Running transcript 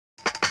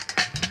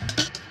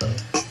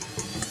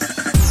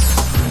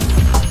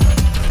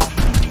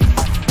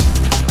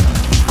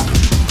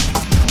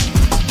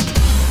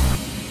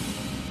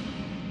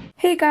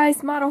Hey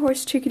guys, Model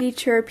Horse Chickadee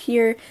Chirp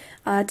here.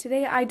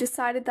 Today I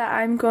decided that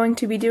I'm going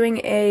to be doing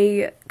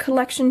a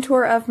collection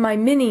tour of my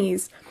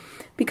minis.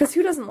 Because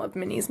who doesn't love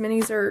minis?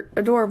 Minis are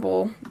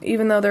adorable,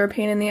 even though they're a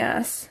pain in the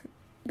ass.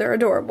 They're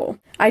adorable.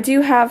 I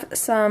do have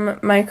some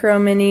micro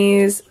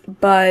minis,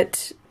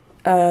 but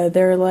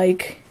they're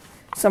like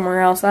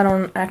somewhere else. I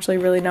don't actually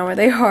really know where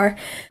they are.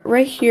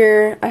 Right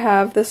here I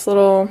have this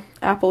little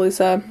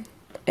Appaloosa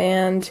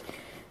and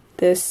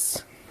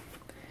this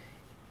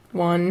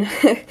one.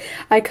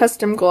 I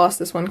custom glossed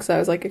this one because I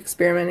was like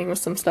experimenting with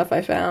some stuff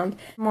I found.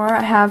 More,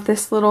 I have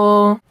this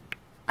little,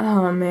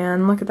 oh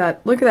man, look at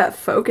that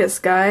focus,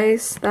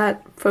 guys.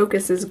 That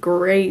focus is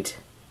great.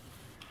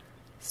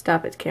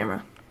 Stop it,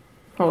 camera.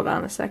 Hold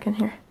on a second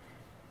here.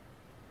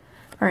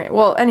 Alright,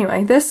 well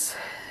anyway, this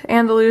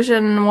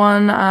Andalusian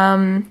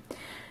one,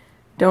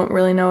 don't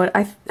really know it.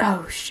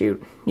 Oh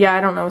shoot. Yeah,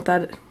 I don't know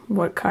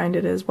what kind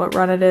it is, what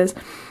run it is.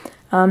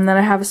 Then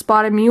I have a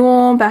spotted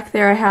mule. Back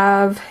there I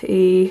have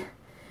a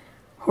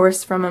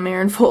horse from a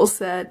mare in full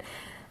set.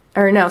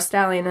 Or no,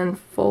 stallion in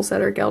full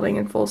set or gelding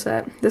in full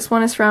set. This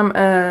one is from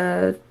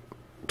a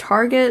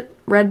Target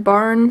Red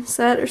Barn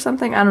set or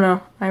something. I don't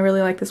know. I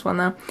really like this one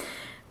though.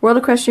 World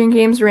Equestrian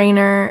Games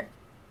Rainer.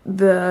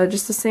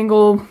 Just a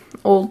single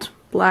old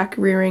black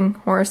rearing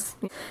horse.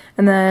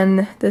 And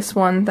then this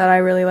one that I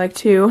really like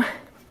too.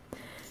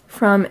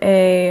 From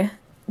a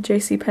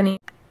JCPenney.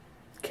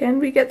 Can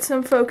we get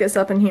some focus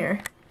up in here?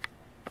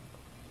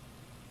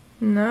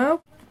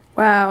 No?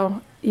 Wow,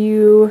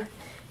 you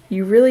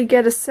really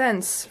get a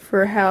sense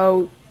for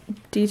how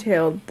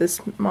detailed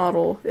this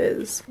model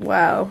is.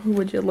 Wow,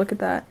 would you look at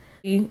that?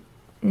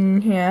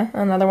 Yeah,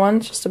 another one,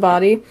 it's just a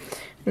body.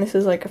 And this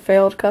is like a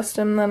failed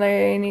custom that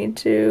I need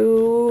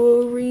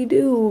to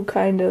redo,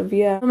 kind of,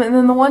 yeah. And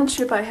then the one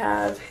chip I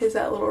have is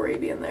that little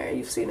Arabian there.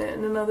 You've seen it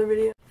in another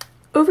video.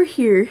 Over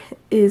here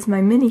is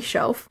my mini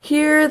shelf.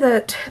 Here,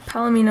 that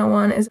Palomino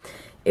one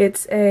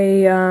it's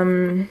a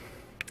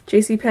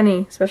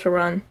JCPenney special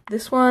run.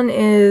 This one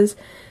is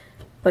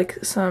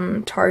like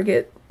some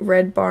Target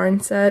Red Barn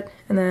set,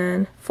 and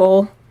then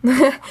full.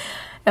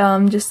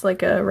 Just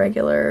like a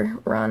regular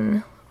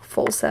run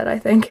full set, I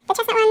think. The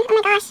chestnut one, oh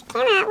my gosh,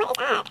 camera, what is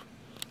that?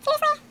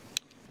 Seriously?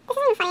 This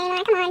isn't even funny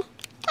anymore, come on.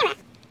 Camera.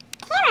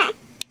 Camera!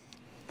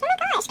 Oh my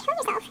gosh, kill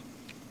yourself.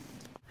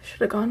 I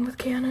should have gone with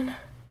Canon.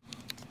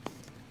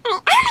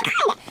 Alright,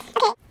 oh my god!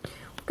 Okay.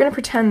 We're gonna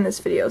pretend this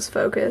video is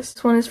focused.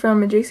 This one is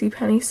from a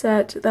JCPenney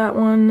set. That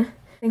one,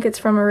 I think it's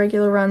from a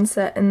regular run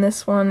set, and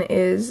this one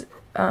is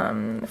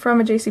from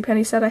a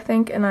JCPenney set, I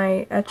think, and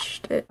I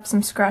etched it.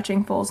 Some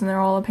scratching pulls, and they're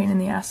all a pain in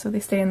the ass, so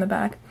they stay in the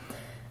back.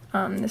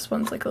 This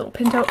one's like a little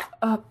pinto.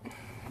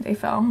 They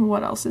fell.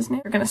 What else is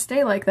new? They're gonna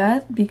stay like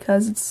that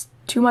because it's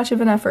too much of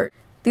an effort.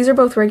 These are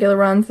both regular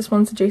runs. This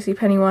one's a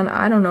JCPenney one.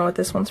 I don't know what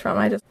this one's from.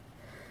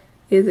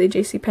 Is a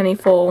JCPenney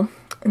full.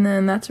 And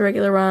then that's a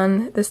regular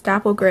run. This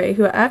Dapple Gray,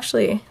 who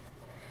actually,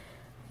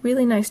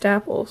 really nice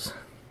dapples.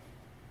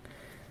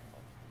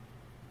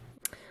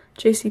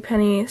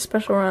 JCPenney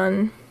special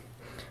run.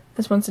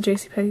 This one's a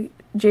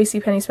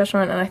JCPenney special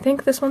run, and I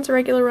think this one's a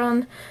regular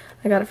run.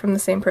 I got it from the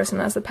same person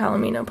as the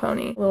Palomino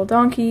pony. Little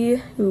donkey,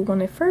 who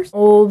won it first.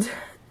 Old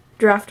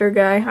drafter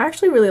guy. I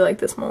actually really like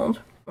this mold.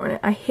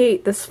 I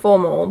hate this full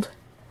mold.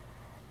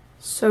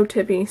 So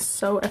tippy,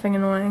 so effing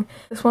annoying.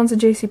 This one's a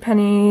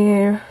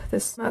JCPenney.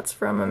 That's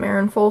from a mare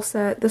in full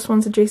set. This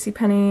one's a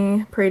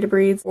JCPenney Parade of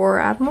Breeds War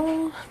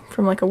Admiral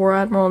from like a War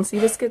Admiral and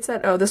Seabiscuit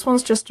set. Oh, this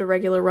one's just a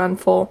regular run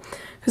full,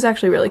 who's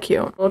actually really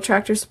cute. Little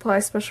Tractor Supply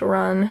special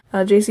run,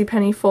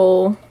 JCPenney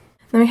full.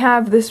 Then we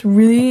have this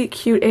really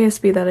cute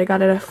ASB that I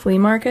got at a flea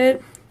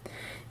market.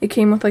 It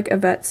came with like a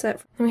vet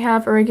set. Then we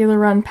have a regular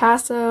run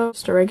Paso,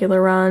 just a regular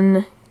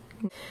run.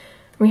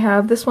 We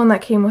have this one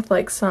that came with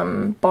like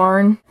some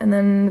barn, and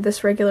then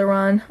this regular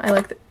run. I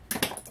like the—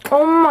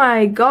 oh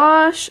my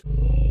gosh!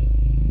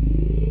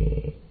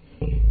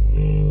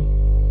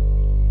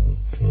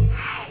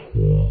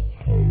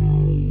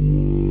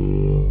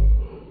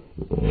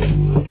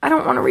 I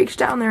don't want to reach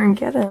down there and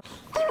get it.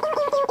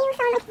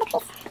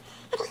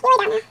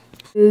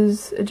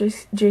 This is a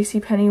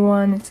JCPenney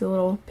one. It's a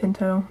little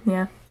pinto,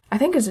 yeah. I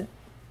think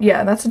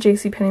yeah, that's a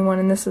JCPenney one,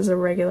 and this is a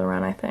regular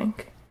run, I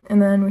think.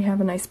 And then we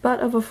have a nice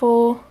butt of a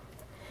foal.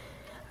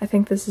 I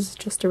think this is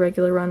just a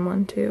regular run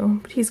one too,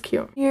 but he's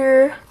cute.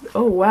 Here,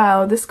 oh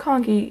wow, this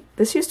congy,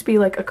 this used to be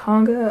like a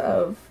conga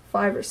of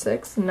 5 or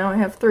 6, and now I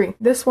have 3.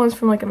 This one's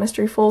from like a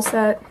mystery full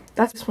set.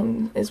 This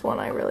one is one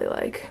I really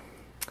like.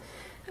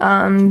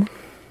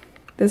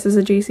 This is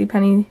a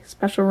JCPenney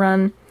special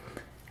run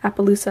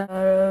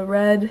Appaloosa,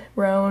 red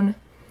roan,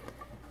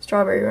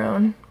 strawberry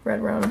roan,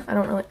 red roan. I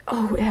don't really—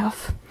 oh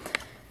F.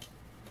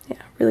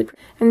 Yeah, really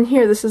pretty. And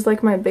here, this is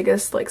like my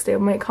biggest like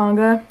stablemate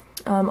conga.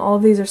 All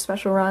of these are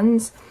special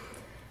runs.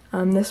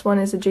 This one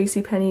is a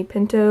JCPenney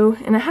Pinto,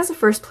 and it has a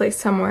first place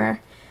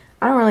somewhere.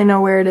 I don't really know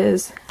where it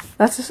is.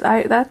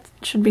 That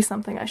should be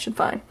something I should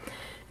find.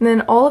 And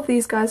then all of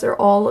these guys are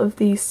all of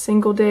the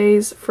single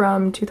days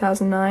from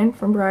 2009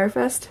 from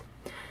BreyerFest.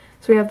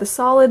 So we have the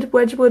solid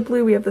Wedgwood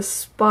blue, we have the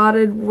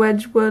spotted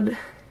Wedgwood,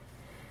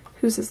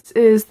 Who's this?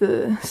 Is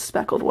the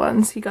speckled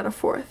ones. He got a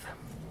 4th.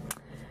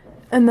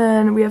 And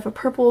then we have a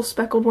purple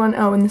speckled one.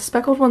 Oh, and the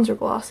speckled ones are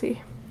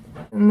glossy.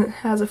 And it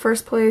has a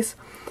 1st place.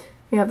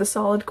 We have the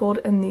solid gold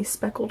and the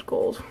speckled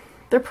gold.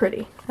 They're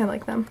pretty. I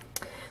like them.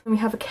 And we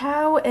have a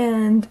cow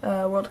and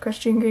a World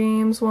Equestrian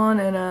Games one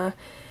and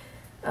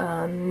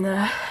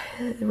a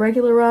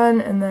regular run,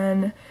 and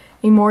then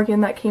a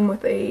Morgan that came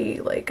with a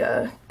like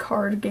a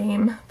card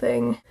game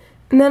thing.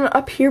 And then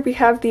up here we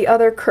have the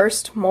other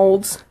cursed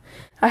molds.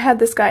 I had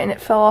this guy and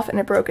it fell off and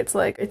it broke its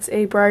leg. It's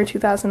a Breyer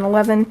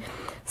 2011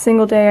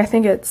 single day. I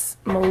think it's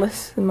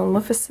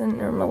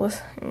Maleficent or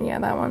Melissa. Yeah,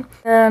 that one.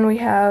 And we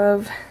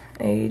have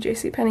a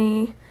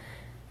JCPenney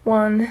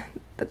one.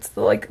 That's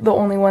the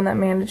only one that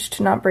managed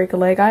to not break a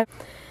leg.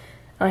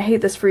 I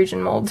hate this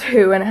Phrygian mold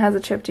too, and it has a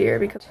chipped ear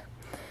because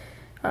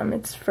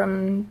it's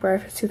from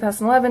BreyerFest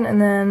 2011,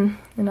 and then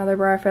another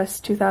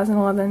BreyerFest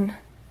 2011,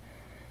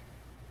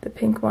 the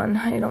pink one.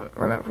 I don't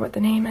remember what the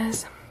name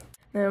is.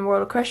 Then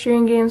World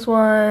Equestrian Games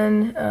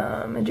one,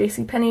 a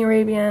JCPenney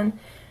Arabian,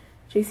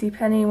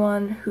 JCPenney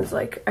one, who's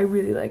like, I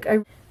really like,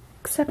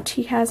 except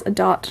he has a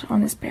dot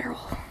on his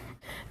barrel.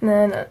 And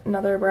then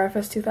another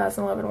BreyerFest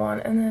 2011 one,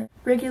 and then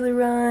regular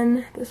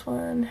run, this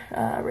one,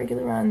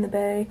 regular run, the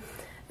Bay,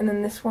 and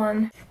then this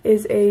one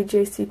is a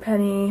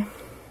JCPenney,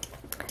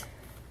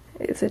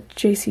 it's a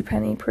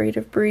JCPenney Parade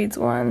of Breeds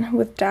one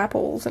with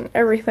dapples and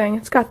everything.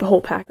 It's got the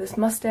whole pack. This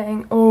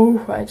Mustang,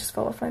 oh, I just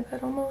fell off my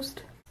bed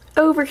almost.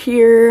 Over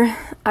here,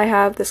 I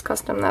have this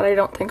custom that I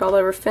don't think I'll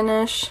ever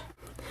finish.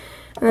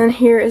 And then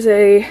here is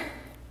a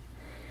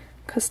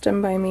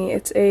custom by me.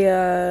 It's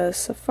a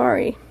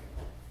Safari.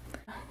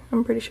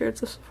 I'm pretty sure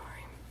it's a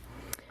Safari.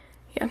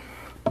 Yeah.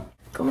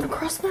 Going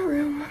across my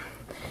room.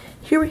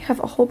 Here we have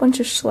a whole bunch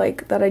of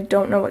Schleich that I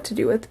don't know what to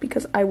do with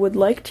because I would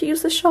like to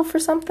use this shelf for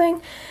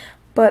something,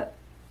 but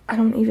I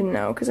don't even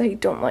know because I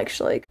don't like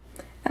Schleich.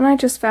 And I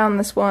just found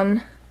this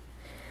one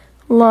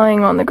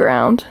lying on the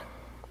ground.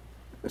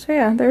 So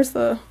yeah, there's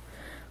the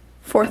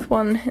 4th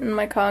one in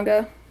my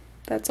Conga.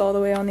 That's all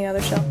the way on the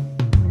other shelf.